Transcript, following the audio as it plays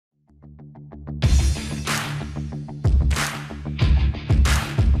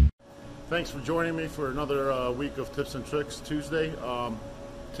Thanks for joining me for another week of Tips and Tricks Tuesday.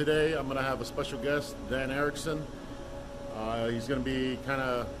 Today I'm going to have a special guest, Dan Erickson. He's going to be kind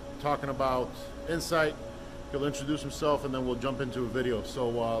of talking about insight. He'll introduce himself and then we'll jump into a video. So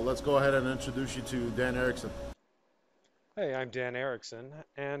let's go ahead and introduce you to Dan Erickson. Hey, I'm Dan Erickson,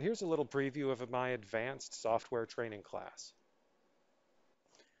 and here's a little preview of my advanced software training class.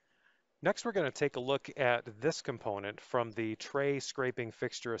 Next, we're going to take a look at this component from the tray scraping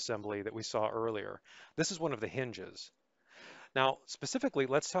fixture assembly that we saw earlier. This is one of the hinges. Now, specifically,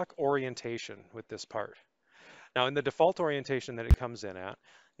 let's talk orientation with this part. Now, in the default orientation that it comes in at,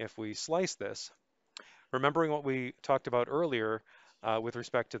 if we slice this, remembering what we talked about earlier with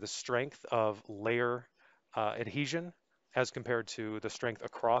respect to the strength of layer adhesion as compared to the strength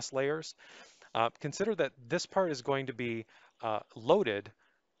across layers, consider that this part is going to be loaded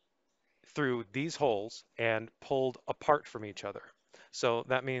through these holes and pulled apart from each other. So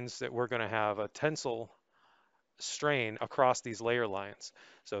that means that we're going to have a tensile strain across these layer lines.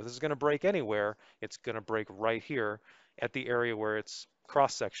 So if this is going to break anywhere, it's going to break right here at the area where its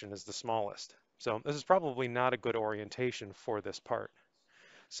cross section is the smallest. So this is probably not a good orientation for this part.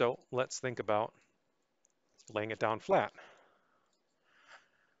 So let's think about laying it down flat.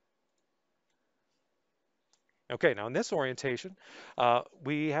 Okay, now in this orientation,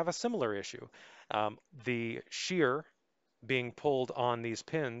 we have a similar issue. The shear being pulled on these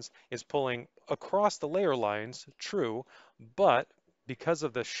pins is pulling across the layer lines, true, but because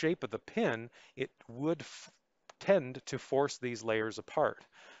of the shape of the pin, it would tend to force these layers apart.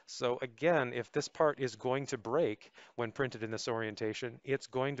 So again, if this part is going to break when printed in this orientation, it's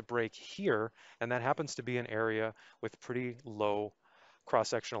going to break here, and that happens to be an area with pretty low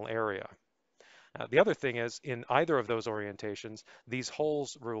cross-sectional area. The other thing is, in either of those orientations, these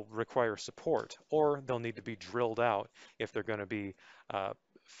holes will require support, or they'll need to be drilled out if they're going to be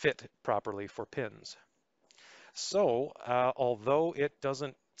fit properly for pins. So, although it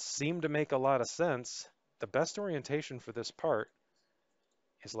doesn't seem to make a lot of sense, the best orientation for this part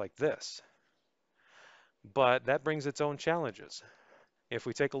is like this. But that brings its own challenges. If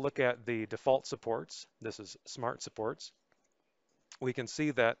we take a look at the default supports, this is smart supports, we can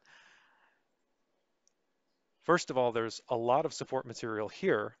see that first of all, there's a lot of support material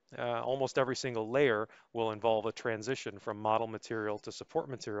here. Almost every single layer will involve a transition from model material to support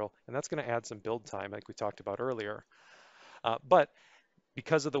material, and that's going to add some build time like we talked about earlier. But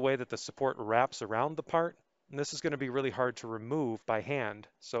because of the way that the support wraps around the part, this is going to be really hard to remove by hand,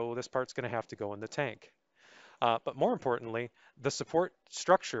 so this part's going to have to go in the tank. But more importantly, the support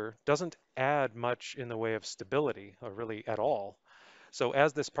structure doesn't add much in the way of stability, or really at all. So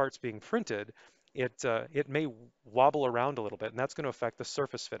as this part's being printed, it may wobble around a little bit, and that's going to affect the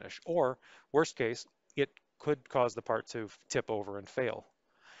surface finish. Or, worst case, it could cause the part to tip over and fail.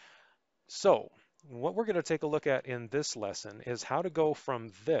 So, what we're going to take a look at in this lesson is how to go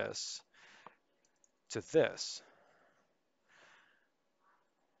from this to this.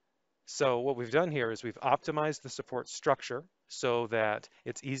 So what we've done here is we've optimized the support structure so that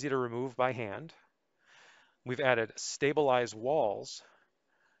it's easy to remove by hand. We've added stabilized walls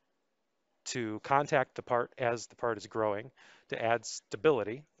to contact the part as the part is growing, to add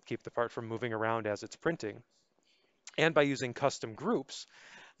stability, keep the part from moving around as it's printing. And by using custom groups,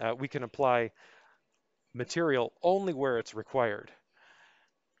 we can apply material only where it's required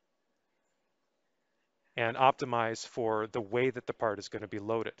and optimize for the way that the part is going to be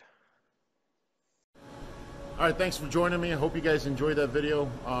loaded. All right, thanks for joining me. I hope you guys enjoyed that video.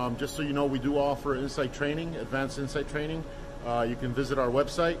 Just so you know, we do offer insight training, advanced insight training. You can visit our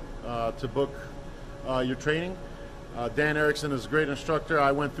website to book your training. Dan Erickson is a great instructor.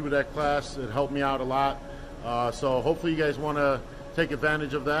 I went through that class. It helped me out a lot. So hopefully you guys want to take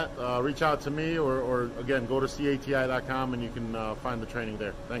advantage of that. Reach out to me or again, go to cati.com and you can find the training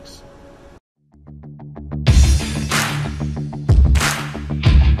there. Thanks.